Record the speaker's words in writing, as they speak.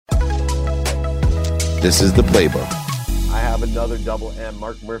This is the Playbook. I have another double M.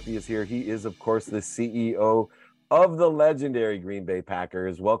 Mark Murphy is here. He is, of course, the CEO of the legendary Green Bay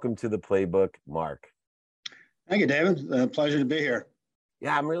Packers. Welcome to the Playbook, Mark. Thank you, David. Pleasure to be here.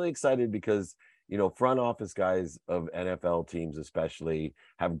 Yeah, I'm really excited because, front office guys of NFL teams especially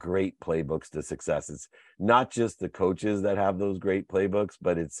have great playbooks to success. It's not just the coaches that have those great playbooks,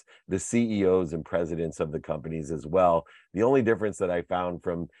 but it's the CEOs and presidents of the companies as well. The only difference that I found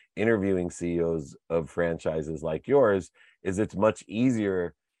from interviewing CEOs of franchises like yours is it's much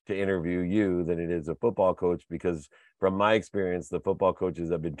easier to interview you than it is a football coach, because from my experience, the football coaches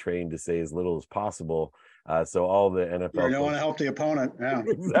have been trained to say as little as possible. So all the NFL, you don't want to help the opponent. Yeah,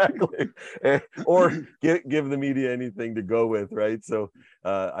 exactly. Or give the media anything to go with, right? So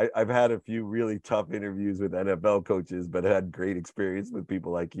I've had a few really tough interviews with NFL coaches, but had great experience with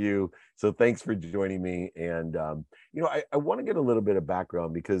people like you. So thanks for joining me. And I want to get a little bit of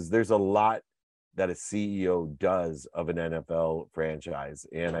background, because there's a lot that a CEO does of an NFL franchise.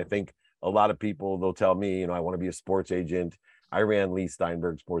 And I think a lot of people, they'll tell me, I want to be a sports agent. I ran Lee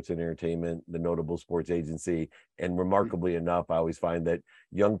Steinberg Sports and Entertainment, the notable sports agency. And remarkably enough, I always find that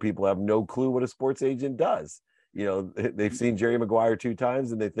young people have no clue what a sports agent does. They've seen Jerry Maguire 2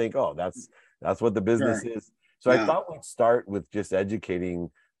 times and they think, oh, that's what the business is. So yeah. I thought we'd start with just educating,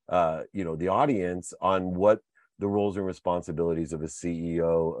 the audience on what the roles and responsibilities of a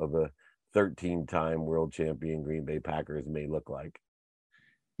CEO of a 13-time world champion Green Bay Packers may look like.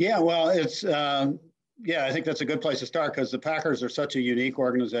 Yeah, well, it's I think that's a good place to start, because the Packers are such a unique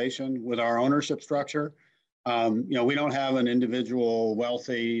organization with our ownership structure. We don't have an individual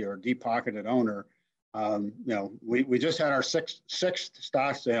wealthy or deep-pocketed owner. We just had our sixth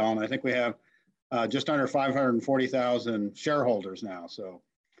stock sale, and I think we have just under 540,000 shareholders now. So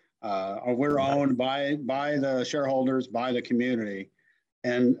we're owned by the shareholders, by the community.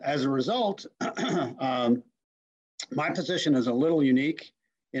 And as a result, my position is a little unique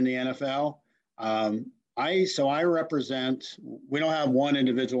in the NFL. I represent, we don't have one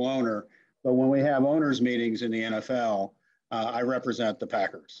individual owner, but when we have owners meetings in the NFL, I represent the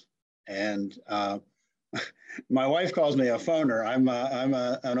Packers. And my wife calls me a phoner. I'm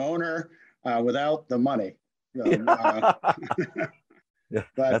an owner without the money. Yeah,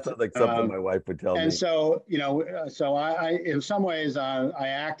 but, that sounds like something my wife would tell me. And so, I in some ways, I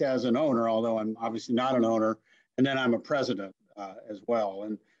act as an owner, although I'm obviously not an owner, and then I'm a president as well.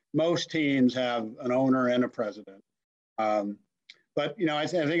 And most teams have an owner and a president. But, I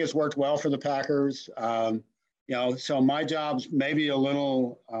think it's worked well for the Packers. So my job's maybe a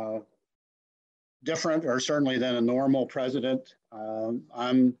little different, or certainly than a normal president.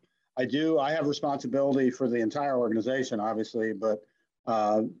 I have responsibility for the entire organization, obviously, but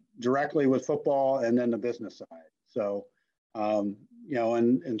directly with football and then the business side. So,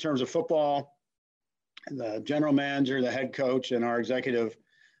 in terms of football, the general manager, the head coach, and our executive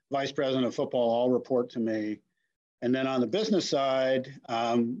vice president of football all report to me. And then on the business side,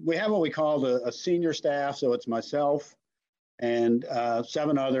 we have what we call a senior staff. So it's myself and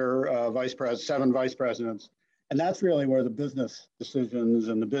 7 vice presidents. And that's really where the business decisions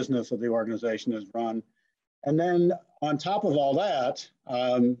and the business of the organization is run. And then on top of all that,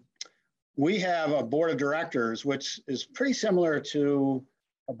 we have a board of directors, which is pretty similar to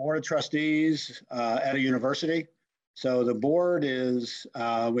a board of trustees at a university. So the board is,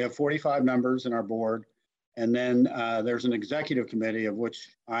 we have 45 members in our board. And then there's an executive committee of which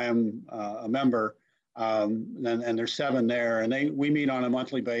I am a member. And there's 7 there. And we meet on a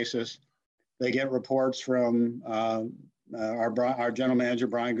monthly basis. They get reports from our general manager,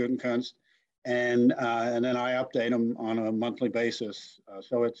 Brian Gutekunst. And then I update them on a monthly basis.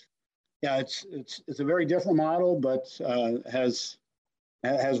 So it's a very different model, but has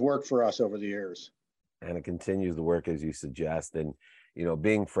worked for us over the years. And it continues to work, as you suggest. And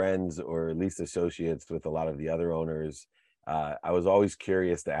being friends, or at least associates, with a lot of the other owners, I was always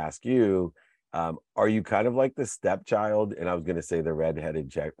curious to ask you, are you kind of like the stepchild? And I was going to say the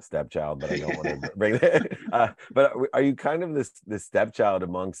redheaded stepchild, but I don't want to bring that. But are you kind of the stepchild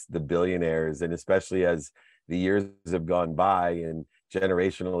amongst the billionaires? And especially as the years have gone by and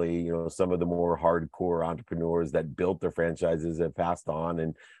generationally, some of the more hardcore entrepreneurs that built their franchises have passed on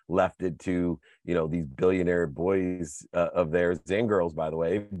and left it to, these billionaire boys of theirs, and girls, by the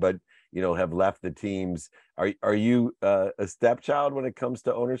way, but, have left the teams. Are you a stepchild when it comes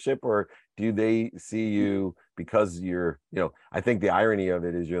to ownership, or do they see you, because you're, I think the irony of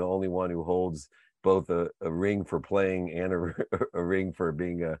it is you're the only one who holds both a ring for playing and a ring for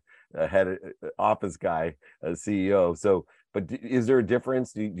being a head office guy, a CEO. So But is there a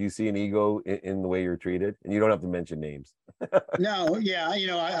difference? Do you see an ego in the way you're treated? And you don't have to mention names. No, yeah,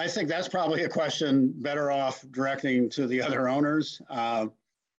 I think that's probably a question better off directing to the other owners. I'm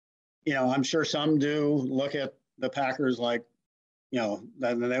sure some do look at the Packers like,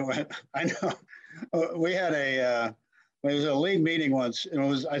 they went. I know we had it was a league meeting once. It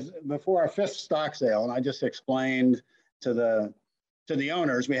was before our fifth stock sale, and I just explained to the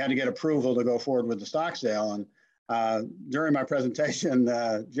owners we had to get approval to go forward with the stock sale. And during my presentation,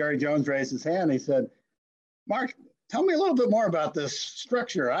 Jerry Jones raised his hand. He said, "Mark, tell me a little bit more about this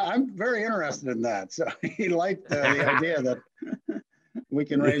structure. I'm very interested in that." So he liked the idea that we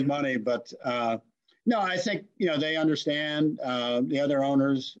can raise money, but no, I think they understand the other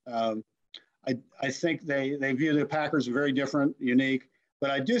owners. I think they view the Packers very different, unique, but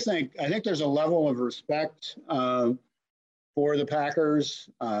I think there's a level of respect for the Packers,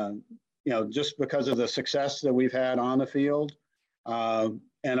 just because of the success that we've had on the field.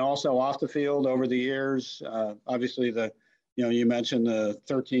 And also off the field over the years. Obviously, you mentioned the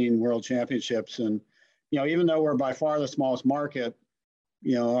 13 World Championships, and even though we're by far the smallest market,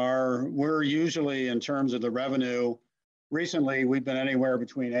 we're usually, in terms of the revenue, recently we've been anywhere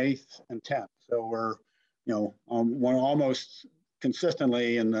between 8th and 10th. So we're almost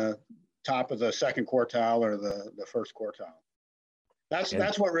consistently in the top of the second quartile or the first quartile.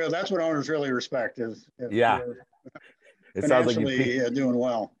 That's what owners really respect is yeah. It sounds like you're doing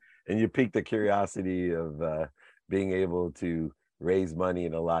well. And you piqued the curiosity of being able to raise money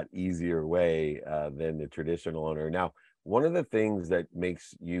in a lot easier way than the traditional owner. Now, one of the things that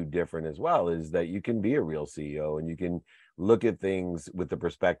makes you different as well is that you can be a real CEO and you can look at things with the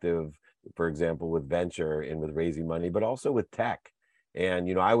perspective, for example, with venture and with raising money, but also with tech. And,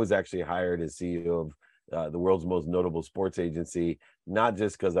 I was actually hired as CEO of the world's most notable sports agency, not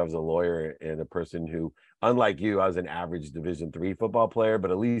just because I was a lawyer and a person who, unlike you, I was an average Division III football player,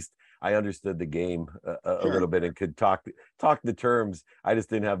 but at least I understood the game a little bit and could talk the terms. I just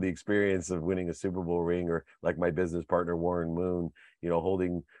didn't have the experience of winning a Super Bowl ring, or like my business partner Warren Moon,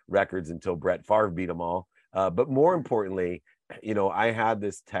 holding records until Brett Favre beat them all. But more importantly, I had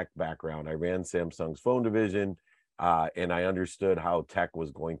this tech background. I ran Samsung's phone division, and I understood how tech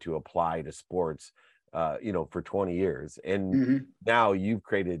was going to apply to sports. For 20 years. And now you've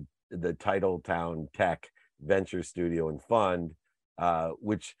created the Titletown Tech Venture Studio and Fund,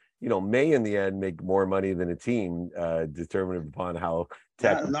 which, may in the end make more money than a team, determined upon how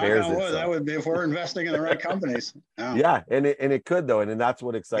tech prepares itself. That would be if we're investing in the right companies. Yeah, and it could though, and that's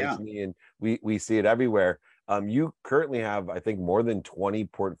what excites me, and we see it everywhere. You currently have, I think, more than 20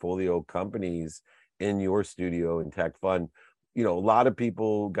 portfolio companies in your studio and tech fund. A lot of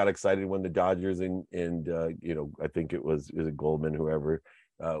people got excited when the Dodgers and I think it was Goldman, whoever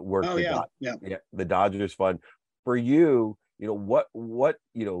worked the Dodgers fund. For you, what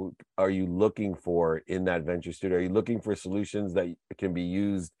are you looking for in that venture studio? Are you looking for solutions that can be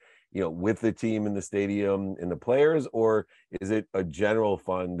used, with the team in the stadium and the players, or is it a general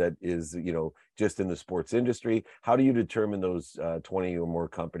fund that is, just in the sports industry? How do you determine those 20 or more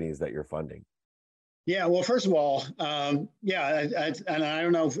companies that you're funding? Yeah, well, first of all, and I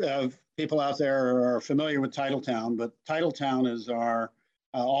don't know if people out there are familiar with Titletown, but Titletown is our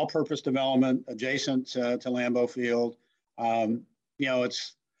all-purpose development adjacent to Lambeau Field.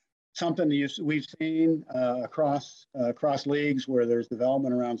 It's something we've seen across leagues where there's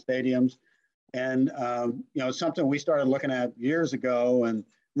development around stadiums, and it's something we started looking at years ago, and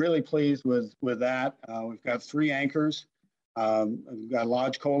really pleased with that. We've got 3 anchors. We've got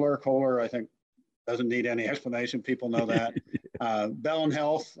Lodge Kohler. Kohler, I think, doesn't need any explanation. People know that. Bellin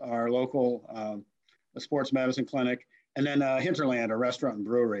Health, our local sports medicine clinic, and then Hinterland, a restaurant and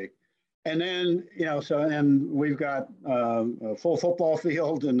brewery. And then, and we've got a full football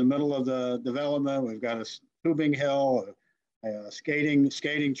field in the middle of the development. We've got a tubing hill, a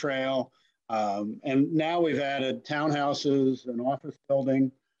skating trail. And now we've added townhouses, an office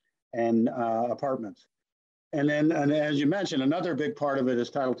building, and apartments. And then, and as you mentioned, another big part of it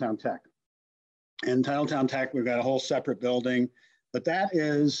is Titletown Tech. And Titletown Tech, we've got a whole separate building, but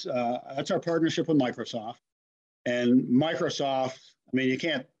that's our partnership with Microsoft. And Microsoft, you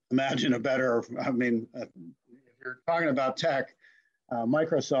can't imagine a better, if you're talking about tech,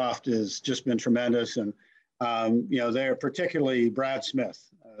 Microsoft has just been tremendous. And, they're particularly Brad Smith,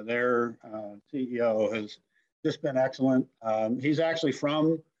 their CEO, has just been excellent. He's actually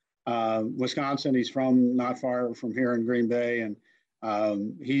from Wisconsin. He's from not far from here in Green Bay. And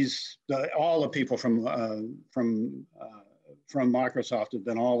he's all the people from Microsoft have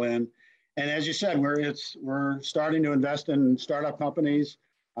been all in. And as you said, we're starting to invest in startup companies.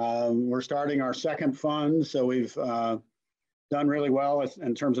 We're starting our second fund. So we've done really well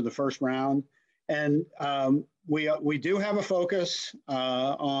in terms of the first round. And we do have a focus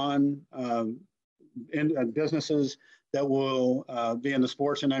on businesses that will be in the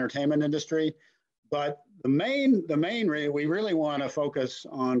sports and entertainment industry. But we really want to focus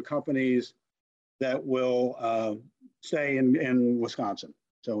on companies that will stay in Wisconsin.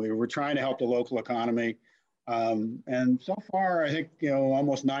 So we're trying to help the local economy. And so far, I think,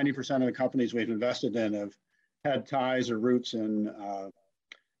 almost 90% of the companies we've invested in have had ties or roots in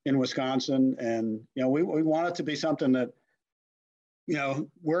Wisconsin. And, we want it to be something that,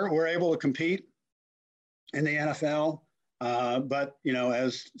 we're able to compete in the NFL. But,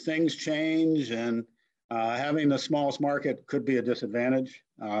 as things change and having the smallest market could be a disadvantage.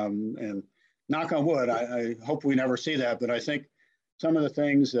 And knock on wood, I hope we never see that. But I think some of the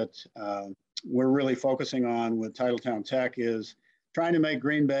things that we're really focusing on with Titletown Tech is trying to make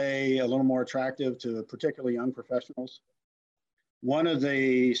Green Bay a little more attractive to particularly young professionals. One of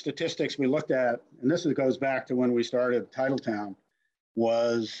the statistics we looked at, and this goes back to when we started Titletown,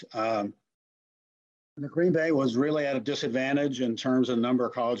 was the Green Bay was really at a disadvantage in terms of the number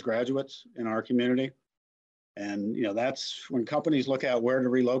of college graduates in our community. And, that's when companies look at where to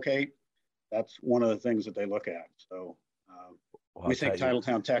relocate, that's one of the things that they look at. So we think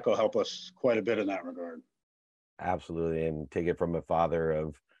Titletown Tech will help us quite a bit in that regard. Absolutely. And take it from a father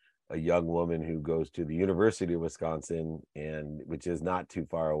of a young woman who goes to the University of Wisconsin, and which is not too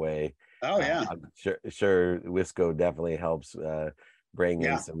far away. Oh, yeah. I'm sure Wisco definitely helps bring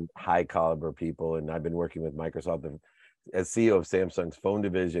in some high caliber people. And I've been working with Microsoft as CEO of Samsung's phone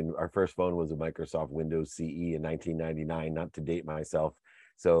division. Our first phone was a Microsoft Windows CE in 1999, not to date myself.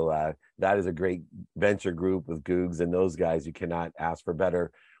 So that is a great venture group with Googs and those guys. You cannot ask for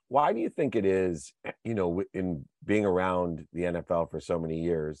better. Why do you think it is, in being around the NFL for so many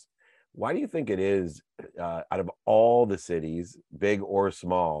years, why do you think it is, out of all the cities, big or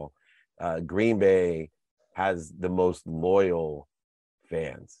small, Green Bay has the most loyal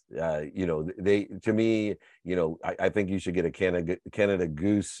fans? They, to me, I think you should get a Canada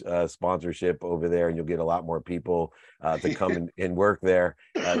Goose sponsorship over there, and you'll get a lot more people to come and work there,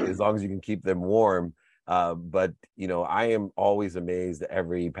 as long as you can keep them warm. But I am always amazed at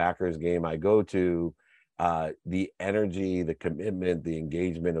every Packers game I go to, the energy, the commitment, the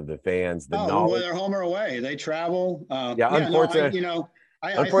engagement of the fans, the knowledge. Whether home or away, they travel. Unfortunately,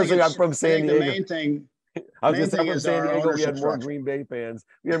 unfortunately, I'm from San Diego. The main thing. I was just saying, from San Diego, we had more Green Bay fans.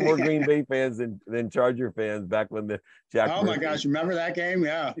 We had more Green Bay fans than Charger fans back when the Jack. Oh my gosh, remember that game?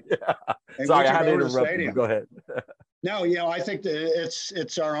 Yeah. Sorry, I had to interrupt you. Go ahead. No, I think that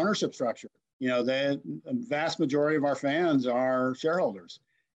it's our ownership structure. The vast majority of our fans are shareholders,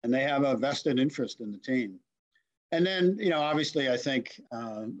 and they have a vested interest in the team. And then, obviously, I think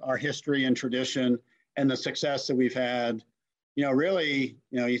our history and tradition and the success that we've had. Really,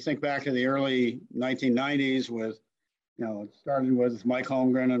 you think back to the early 1990s with, it started with Mike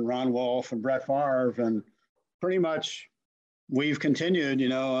Holmgren and Ron Wolf and Brett Favre, and pretty much we've continued,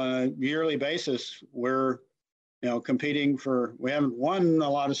 on a yearly basis. We're, competing we haven't won a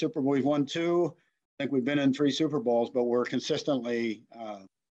lot of Super Bowls. We've won 2. I think we've been in 3 Super Bowls, but we're consistently,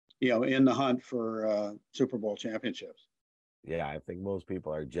 in the hunt for Super Bowl championships. Yeah, I think most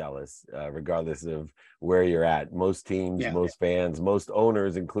people are jealous, regardless of where you're at. Most teams, most fans, most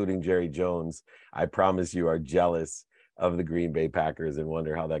owners, including Jerry Jones, I promise you, are jealous of the Green Bay Packers and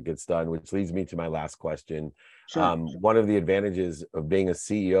wonder how that gets done, which leads me to my last question. Sure. One of the advantages of being a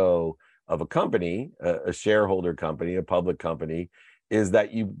CEO of a company, a shareholder company, a public company, is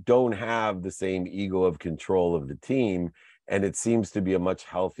that you don't have the same ego of control of the team. And it seems to be a much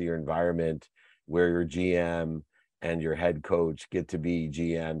healthier environment where your GM and your head coach get to be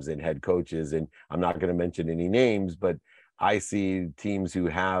GMs and head coaches. And I'm not going to mention any names, but I see teams who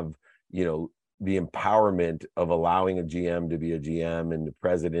have, the empowerment of allowing a GM to be a GM and the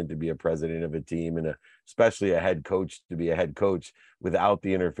president to be a president of a team, and especially a head coach to be a head coach without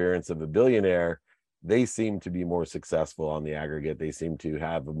the interference of a billionaire. They seem to be more successful on the aggregate. They seem to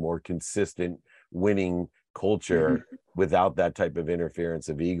have a more consistent winning culture without that type of interference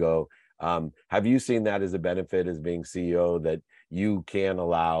of ego. Have you seen that as a benefit as being CEO, that you can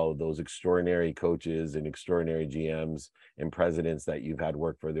allow those extraordinary coaches and extraordinary GMs and presidents that you've had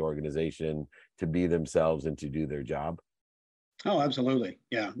work for the organization to be themselves and to do their job? Oh, absolutely.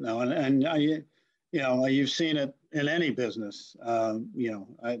 Yeah. No, and you've seen it in any business. I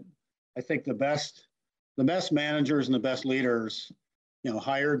think the best managers and the best leaders,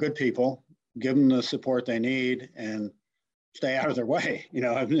 hire good people, give them the support they need, and stay out of their way,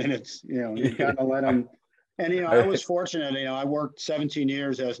 and it's, you've got to let them. And, I was fortunate, I worked 17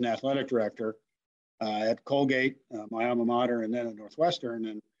 years as an athletic director. at Colgate, my alma mater, and then at Northwestern.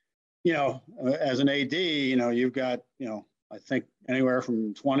 And, as an AD, you've got, I think anywhere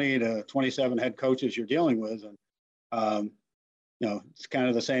from 20 to 27 head coaches you're dealing with. And, it's kind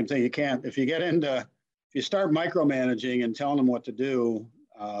of the same thing. If you start micromanaging and telling them what to do,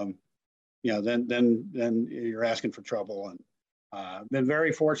 then you're asking for trouble. And been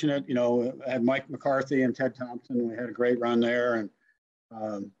very fortunate, I had Mike McCarthy and Ted Thompson. We had a great run there. And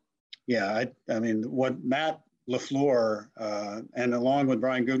I mean, what Matt LaFleur and along with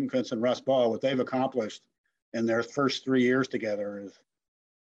Brian Gutekunst and Russ Ball, what they've accomplished in their first 3 years together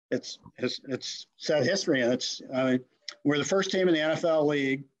it's set history. And we're the first team in the NFL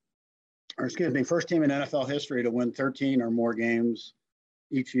league, first team in NFL history to win 13 or more games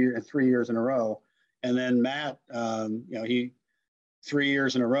each year and 3 years in a row. And then Matt, he 3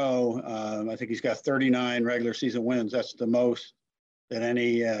 years in a row, I think he's got 39 regular season wins. That's the most that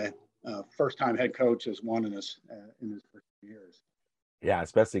any first-time head coach has won in his first years. Yeah,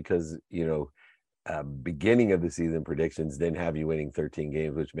 especially because, beginning of the season predictions didn't have you winning 13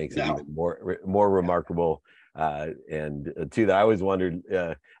 games, which makes it even more remarkable. And too, that I always wondered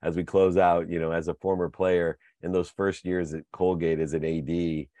as we close out, as a former player in those first years at Colgate as an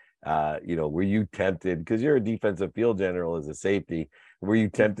AD, were you tempted, because you're a defensive field general as a safety, were you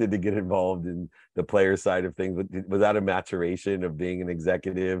tempted to get involved in the player side of things? Was that a maturation of being an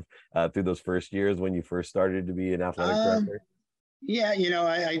executive through those first years when you first started to be an athletic director? Yeah,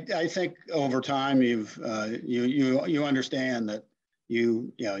 I think over time you understand that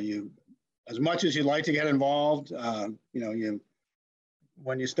you as much as you'd like to get involved,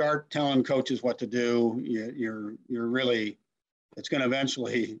 when you start telling coaches what to do, you're really, it's going to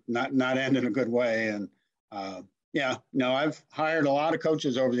eventually not end in a good way. And I've hired a lot of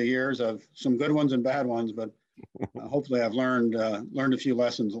coaches over the years, of some good ones and bad ones, but hopefully I've learned a few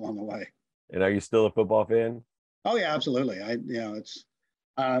lessons along the way. And are you still a football fan? Oh yeah, absolutely. It's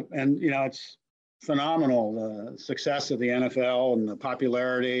phenomenal, the success of the NFL and the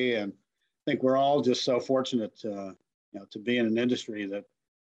popularity. And I think we're all just so fortunate to be in an industry that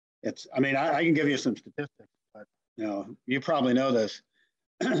I can give you some statistics, but you probably know this.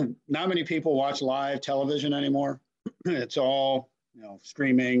 Not many people watch live television anymore. It's all,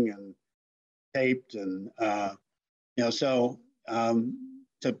 streaming and taped. And,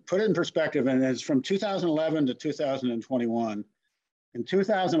 to put it in perspective, and it's from 2011 to 2021. In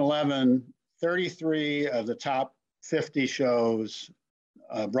 2011, 33 of the top 50 shows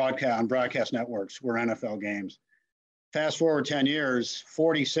on broadcast networks were NFL games. Fast forward 10 years,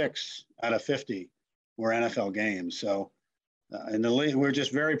 46 out of 50 were NFL games. So in the league, we're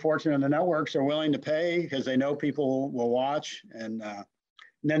just very fortunate. The networks are willing to pay because they know people will watch. And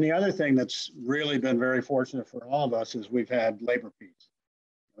then the other thing that's really been very fortunate for all of us is we've had labor peace.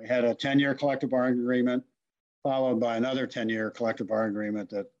 We had a 10-year collective bargaining agreement followed by another 10-year collective bargaining agreement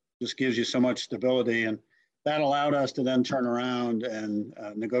that just gives you so much stability. And that allowed us to then turn around and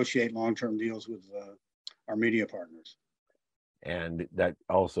negotiate long-term deals with our media partners. And that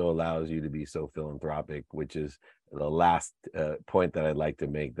also allows you to be so philanthropic, which is the last point that I'd like to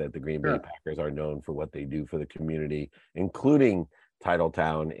make, that the Green Bay Packers are known for what they do for the community, including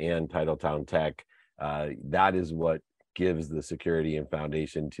Titletown and Titletown Tech. That is what gives the security and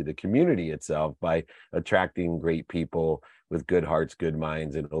foundation to the community itself, by attracting great people with good hearts, good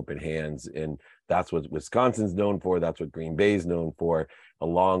minds, and open hands. And that's what Wisconsin's known for. That's what Green Bay's known for,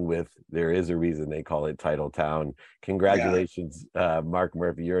 along with, there is a reason they call it Titletown. Congratulations, Mark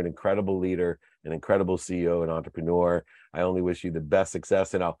Murphy. You're an incredible leader, an incredible CEO and entrepreneur. I only wish you the best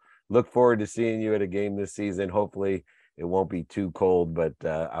success, and I'll look forward to seeing you at a game this season. Hopefully it won't be too cold, but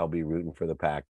I'll be rooting for the Pack.